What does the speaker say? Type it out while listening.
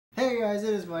guys,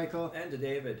 it is Michael. And to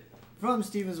David. From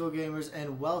StevensvilleGamers,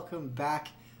 and welcome back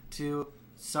to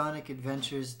Sonic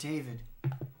Adventures. David,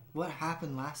 what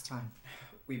happened last time?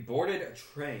 We boarded a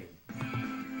train.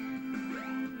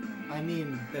 I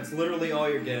mean... That's literally all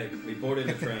you're getting. We boarded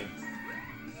a train.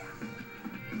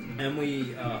 And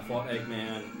we fought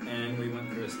Eggman, and we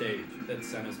went through a stage that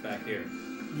sent us back here.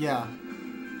 Yeah.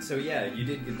 So yeah, you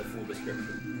did get the full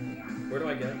description. Where do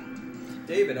I go?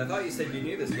 David, I thought you said you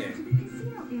knew this game.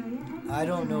 I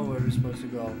don't know where we're supposed to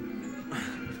go.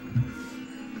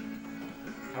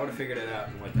 I would have figured it out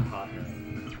in like a hot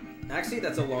minute. Actually,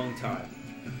 that's a long time.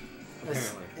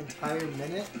 Apparently. An entire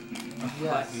minute? A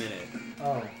hot minute.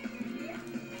 Oh.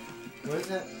 What is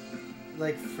that?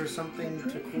 Like for something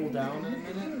to cool down in a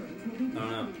minute? I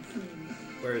don't know.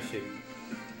 Where is she?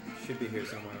 Should be here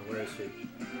somewhere. Where is she?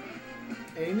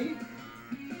 Amy?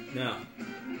 No.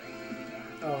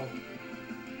 Oh.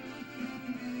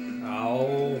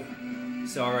 Oh.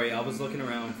 Sorry, I was looking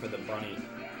around for the bunny.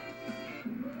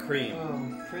 Cream.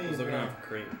 Oh, Cream. I was looking around for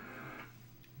Cream.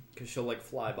 Because she'll like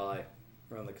fly by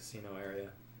around the casino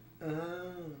area.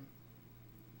 Oh.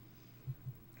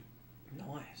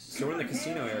 Nice. So we're in the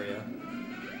casino area.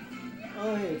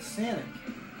 Oh, hey, it's Sonic.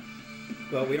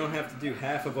 But we don't have to do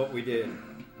half of what we did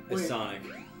as Wait. Sonic.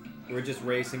 We're just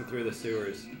racing through the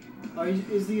sewers.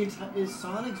 Is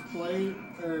Sonic's play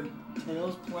or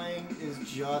Tails playing is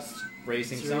just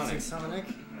Racing Sonic?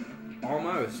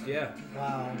 Almost, yeah.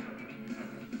 Wow.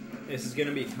 This is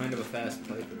gonna be kind of a fast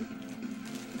playthrough.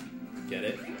 Get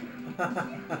it?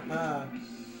 God.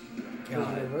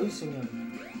 We're racing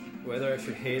him. Whether I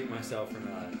should hate myself or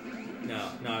not. No,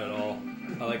 not at all.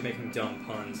 I like making dumb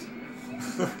puns.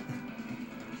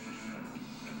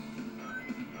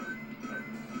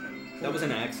 That was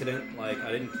an accident. Like,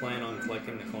 I didn't plan on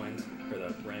collecting the coins, or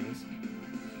the rings.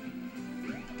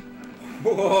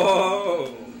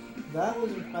 Whoa! That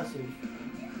was impressive.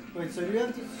 Wait, so do you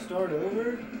have to start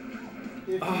over?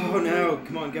 Oh no!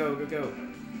 Come on, go, go, go.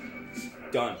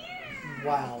 Done.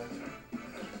 Wow.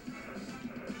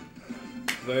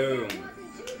 Boom.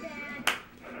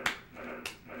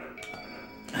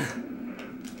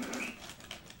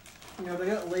 You know, they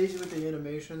got lazy with the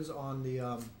animations on the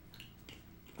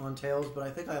on Tails, but I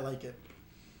think I like it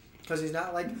because he's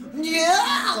not like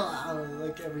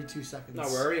like every 2 seconds. No,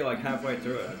 we're already like halfway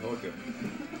through it. I told you.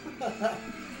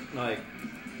 Like,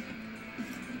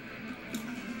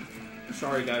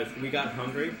 sorry guys, we got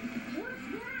hungry.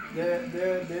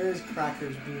 There's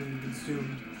crackers being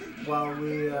consumed while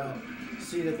we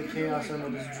see that the Chaos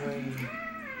Emerald is drained.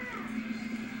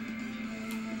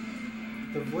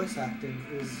 The voice acting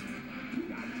is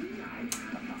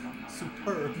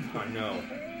superb. I know.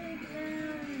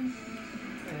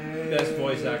 Best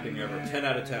voice acting ever. 10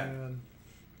 out of 10.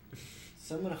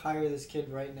 Someone hire this kid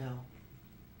right now.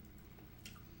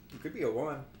 It could be a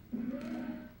 1.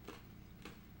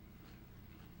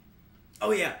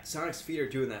 Oh yeah, Sonic's feet are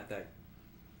doing that thing.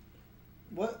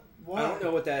 What? I don't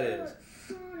know what that is.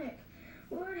 Sonic,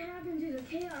 what happened to the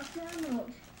Chaos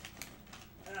Emerald?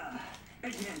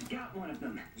 Eggman got one of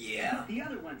them. Yeah. The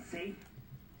other one's safe.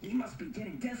 He must be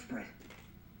getting desperate.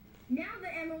 Now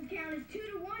the Emerald count is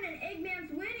 2-1 and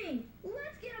Eggman's winning.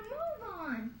 Let's get a move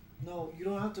on. No, you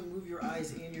don't have to move your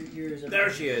eyes and your ears. There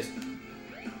she is.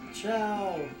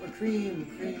 Ciao, a Cream.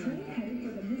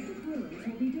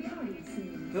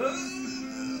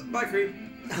 Bye, Cream.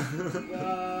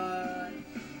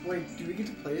 Wait, do we get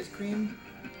to play as Cream?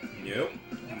 Nope.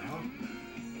 Uh-huh.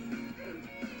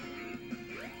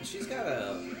 She's got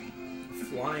a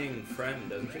flying friend,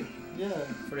 doesn't she? Yeah.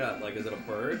 Forgot, like, is it a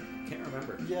bird? Can't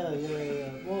remember. Yeah.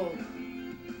 Well,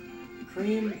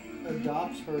 Cream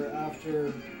adopts her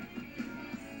after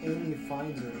Amy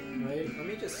finds her, right? Let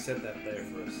me just set that there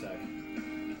for a sec.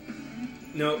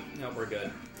 Nope, we're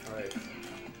good. Alright.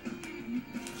 I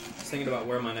was thinking about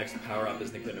where my next power-up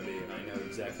is going to be, and I know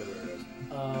exactly where it is.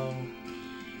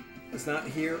 It's not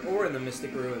here or in the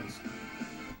Mystic Ruins.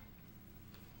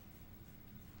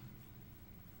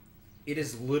 It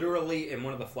is literally in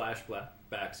one of the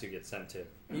flashbacks you get sent to.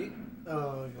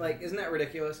 Okay. Like, isn't that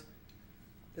ridiculous?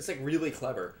 It's like really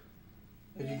clever.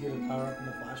 Did you get a power up in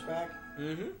the flashback?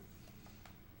 Mm-hmm.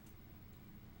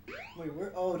 Wait,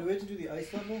 where? Oh, do we have to do the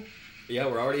ice level? Yeah,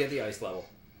 we're already at the ice level.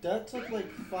 That took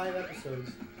like 5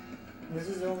 episodes. This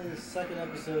is only the 2nd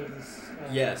episode of this.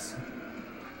 Yes.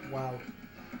 Wow.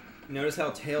 Notice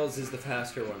how Tails is the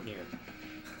faster one here.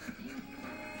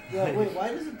 Yeah, wait, why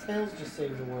doesn't Tails just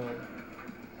save the world?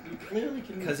 You clearly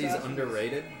can. Because he's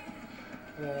underrated.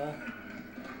 Yeah.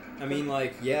 I mean,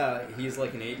 like, yeah, he's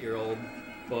like an 8-year-old,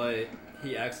 but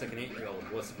he acts like an 8-year-old.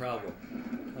 What's the problem?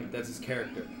 Like, that's his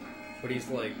character. But he's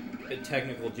like a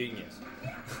technical genius.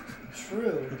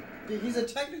 True. He's a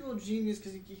technical genius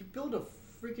because he can build a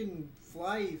freaking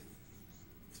plane.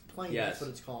 Yes. That's what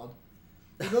it's called.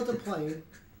 He built a plane.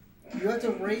 You have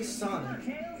to race Sonic.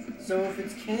 So if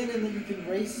it's canon that you can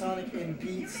race Sonic and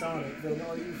beat Sonic, then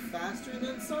are you faster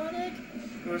than Sonic?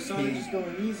 Or is Sonic just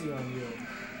going easy on you?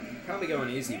 Probably going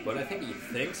easy, but I think he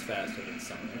thinks faster than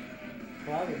Sonic.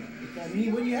 Probably. I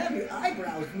mean, when you have your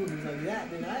eyebrows moving like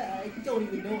that, then I don't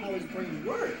even know how his brain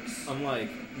works. I'm like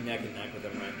neck and neck with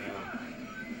him right now.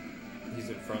 He's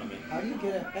in front of me. How do you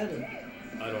get ahead of him?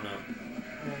 I don't know.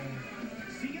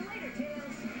 See you later, Tails.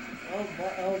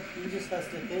 He just has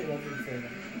to hit everything.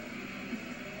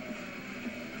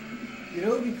 You know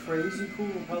what would be crazy cool,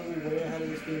 we're probably way ahead of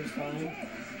this game's time,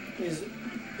 is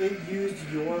it used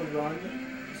your run,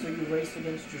 so you raced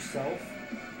against yourself.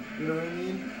 You know what I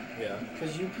mean? Yeah.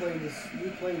 Because you played this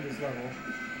level,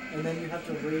 and then you have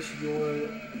to race your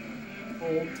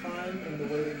old time in the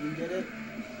way that you did it.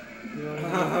 You know what I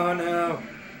mean? Oh no!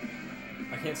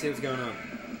 I can't see what's going on.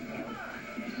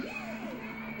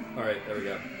 Alright, there we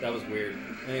go. That was weird.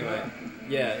 Anyway,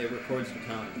 yeah, it records your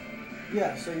time.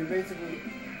 Yeah, so you're basically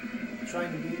trying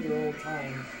to beat your old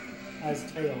time as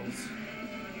Tails.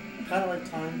 Kind of like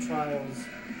time trials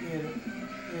in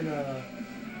a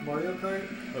Mario Kart.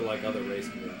 Or like other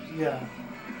racing games. Yeah.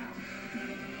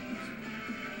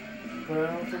 But I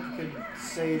don't think you could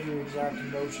save your exact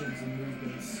motions and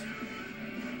movements.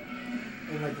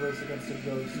 And like race against a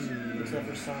ghost. Except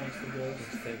for Sonic's the ghost.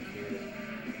 Let's think here.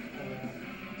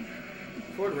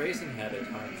 Ford Racing had a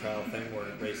time trial thing where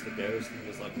it raced a ghost and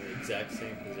was like in the exact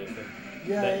same position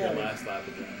that your last lap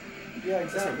was in. Yeah,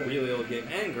 exactly. That's a really old game.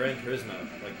 And Gran Turismo,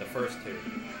 like the first two.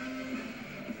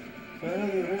 But I know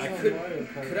the original Mario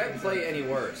Kart. Could I play any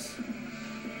worse?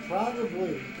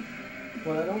 Probably.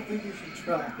 But I don't think you should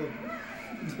try.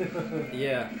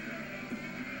 Yeah.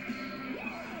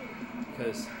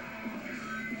 Because...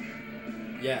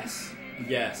 Yes.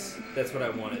 That's what I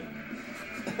wanted.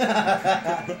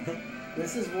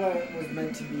 This is what it was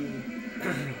meant to be.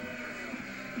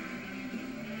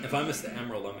 If I miss the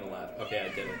emerald, I'm gonna laugh. Okay, I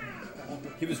did it.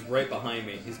 He was right behind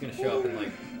me. He's gonna show up in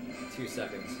like 2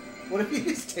 seconds. What if he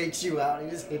just takes you out? He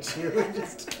just hits you and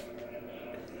just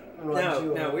runs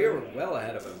you No, over? we were well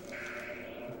ahead of him.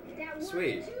 That wasn't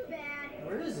Sweet. too bad.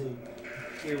 Where is he?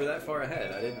 We were that far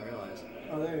ahead. I didn't realize.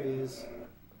 Oh, there he is.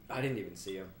 I didn't even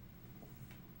see him.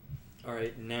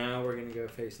 Alright, now we're gonna go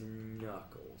face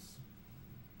Knuckles.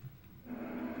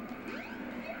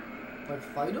 Like,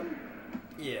 fight him?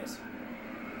 Yes.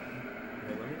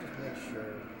 Okay, let me just make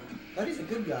sure. That he's a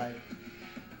good guy.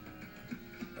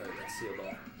 Alright, that's sealed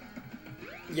off.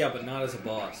 Yeah, but not as a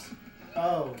boss.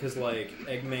 Oh. Because, like,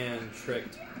 Eggman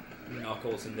tricked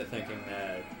Knuckles into thinking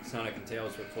that Sonic and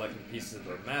Tails were collecting pieces of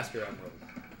the Master Emerald.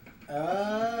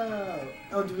 Oh.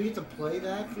 Oh, do we get to play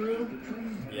that through?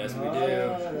 Yes, we do.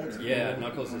 That's Yeah, cool.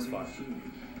 Knuckles is fun.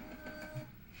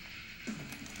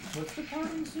 What's the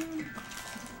parting soon?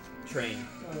 Train.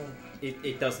 Oh.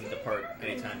 It doesn't depart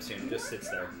anytime soon. It just sits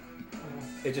there. Oh.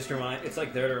 It just it's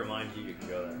like there to remind you can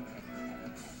go there.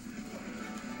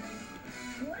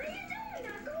 What are you doing,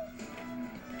 Knuckles?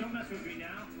 Don't mess with me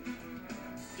now.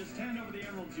 Just hand over the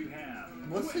emeralds you have.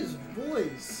 What's his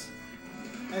voice?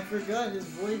 I forgot his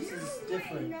voice is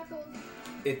different. Knuckles.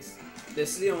 This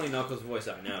is the only Knuckles voice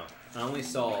I know. I only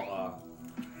saw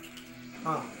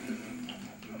Huh.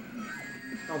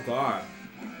 oh god.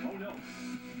 Oh no.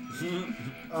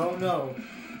 Oh no.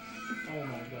 Oh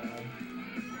my god.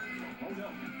 Oh no.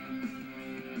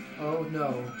 Oh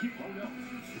no. Oh no.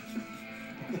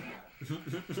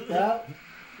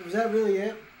 Was that really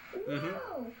it? Whoa! Oh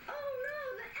no,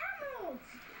 the emeralds!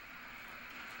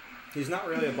 He's not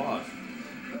really a boss.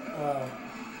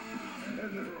 And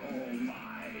they're all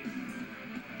mine.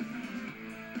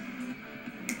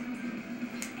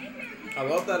 I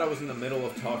love that I was in the middle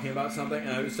of talking about something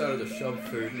and I just started to shove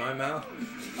food in my mouth.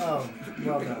 Oh,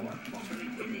 well done.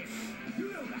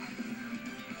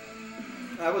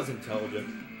 That was intelligent.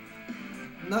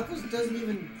 Knuckles doesn't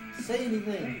even say Hey,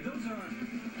 anything. those are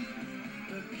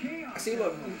the chaos. See,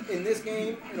 look, in this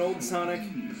game, in old Sonic,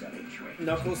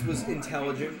 Knuckles was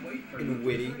intelligent and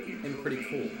witty and pretty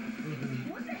cool.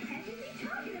 What the heck is he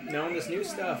talking about? Now in this new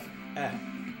stuff,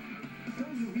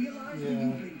 Don't you realize Yeah.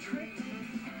 you've been tricked?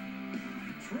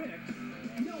 Tricked?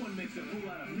 No one makes a fool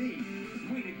out of me.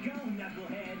 Way to go,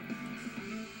 knucklehead.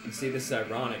 you see, this is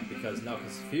ironic because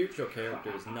Knuckles' future character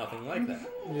is nothing like that.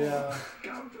 Yeah.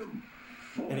 Scout them.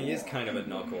 And he is kind of a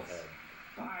knucklehead.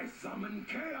 I summon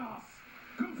chaos.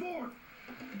 Come forth.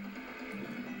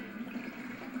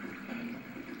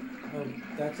 Oh,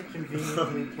 that's a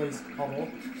conveniently placed puddle.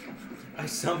 I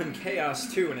summon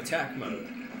Chaos 2 in attack mode.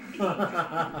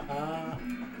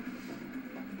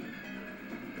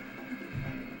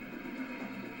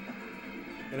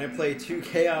 And I play 2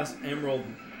 Chaos Emerald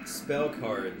spell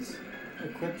cards.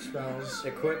 Equip spells.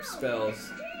 Equip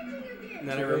spells. And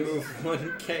then I remove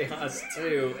 1 Chaos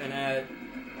 2 and add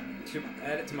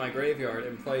it to my graveyard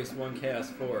and place 1 Chaos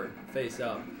 4 face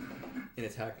up in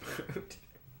attack mode.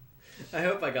 I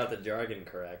hope I got the jargon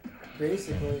correct.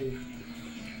 Basically.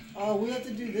 Oh, we have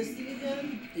to do this thing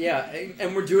again? Yeah,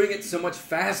 and we're doing it so much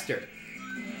faster.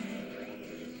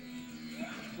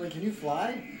 Wait, can you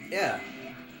fly? Yeah.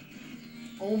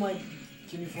 Oh my...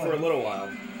 Can you fly? For a little while.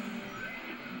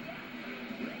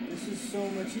 This is so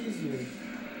much easier.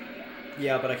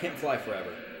 Yeah, but I can't fly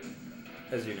forever.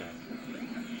 As you know.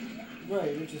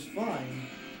 Right, which is fine.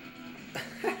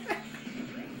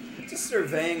 Just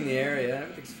surveying the area.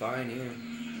 Everything's fine here.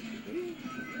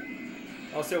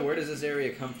 Also, where does this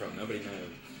area come from? Nobody knows.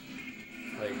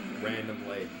 Like, random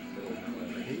lake.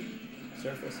 Did he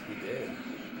surface? He did.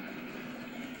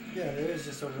 Yeah, there is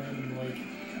just a random lake.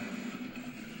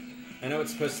 I know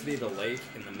it's supposed to be the lake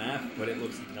in the map, but it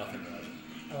looks nothing like it.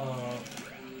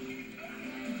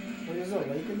 Wait, is there a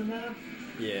lake in the map?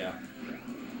 Yeah.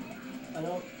 I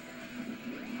don't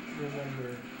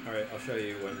remember. Alright, I'll show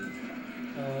you when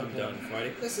I'm Okay. done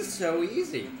fighting. This is so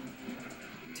easy.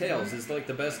 Tails is like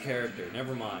the best character.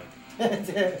 Never mind. I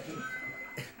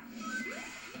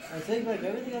take back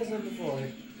everything I said before.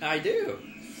 I do.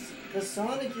 Because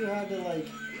Sonic, you had to, like,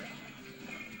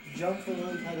 jump from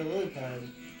lily pad to lily pad.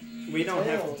 We don't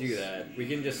have Tails. to do that. We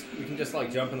can just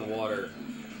like jump in the water,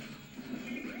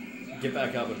 get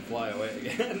back up and fly away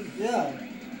again. Yeah.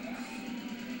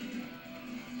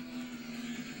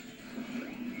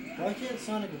 Why can't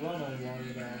Sonic run on water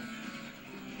now?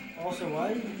 Also,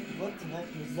 what the heck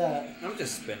is that? I'm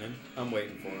just spinning. I'm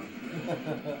waiting for him.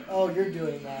 Oh, you're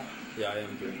doing that. Yeah, I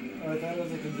am doing Oh, I thought it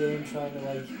was like a game trying to,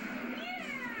 like,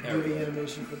 There do we the go.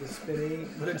 animation for the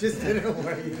spinning, but it just didn't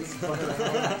work. You just spun it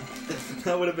out.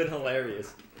 That would have been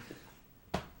hilarious.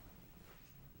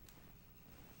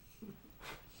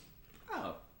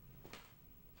 Oh.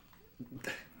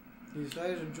 He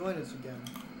decided to join us again.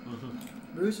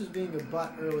 Bruce was being a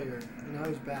butt earlier, and now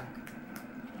he's back.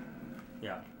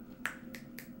 Yeah.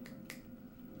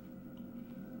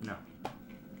 No.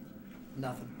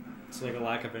 Nothing. It's like a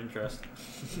lack of interest.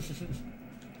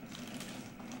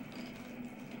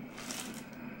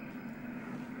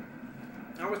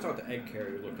 I always thought the egg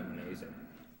carrier looked amazing.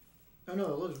 Oh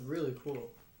no, it looks really cool.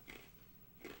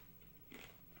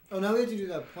 Oh, now we have to do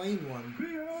that plane one.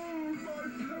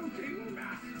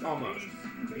 Almost.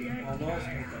 Almost?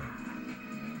 Okay.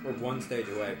 We're one stage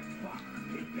away.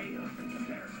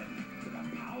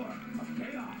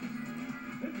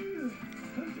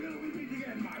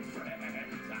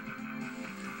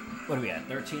 What are we at?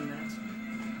 13 minutes?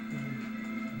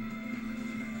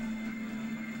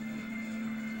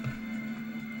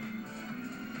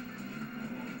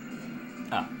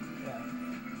 Ah. Yeah.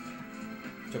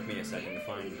 Took me a second to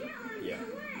find. Yeah.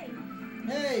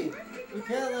 Hey! We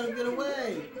can't let him get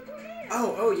away!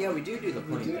 Oh, yeah, we do the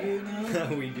We plane. do it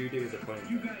now? We do the plane.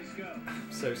 You guys go. I'm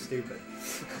so stupid.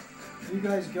 You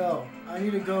guys go. I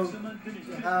need to go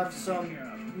have some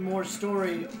more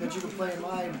story that you can play in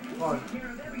my part.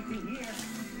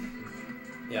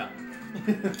 Yeah.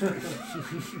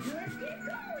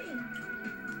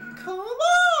 Come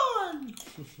on!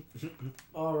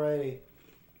 Alrighty. I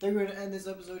think we're going to end this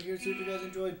episode here. So if you guys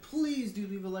enjoyed, please do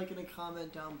leave a like and a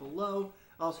comment down below.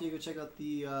 Also, you can check out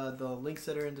the links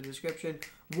that are in the description.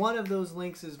 One of those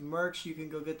links is merch. You can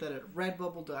go get that at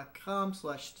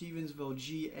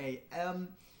redbubble.com/StevensvilleGamers.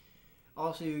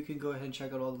 Also, you can go ahead and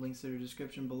check out all the links that are in the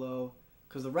description below,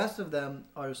 because the rest of them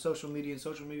are social media, and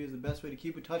social media is the best way to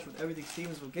keep in touch with everything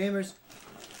Stevensville Gamers.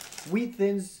 Wheat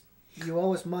Thins, you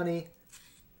owe us money.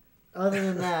 Other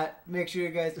than that, make sure you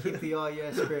guys keep the all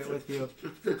yes spirit with you,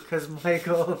 because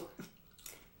Michael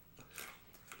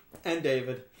And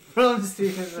David. from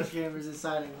Stevensville Gamers is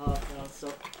signing off now.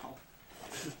 So,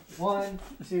 1,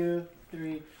 2,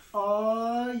 3.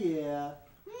 Oh yeah.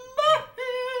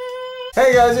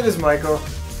 Hey guys, it is Michael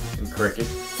And Cricket.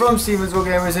 from Stevensville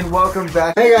Gamers, and welcome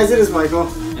back. Hey guys, it is Michael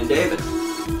And David.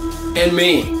 And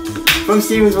me. from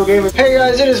Stevensville Gamers. Hey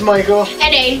guys, it is Michael.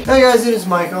 And Abe. Hey guys, it is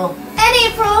Michael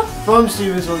And April. from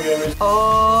Stevensville Gamers.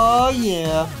 Oh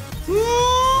yeah.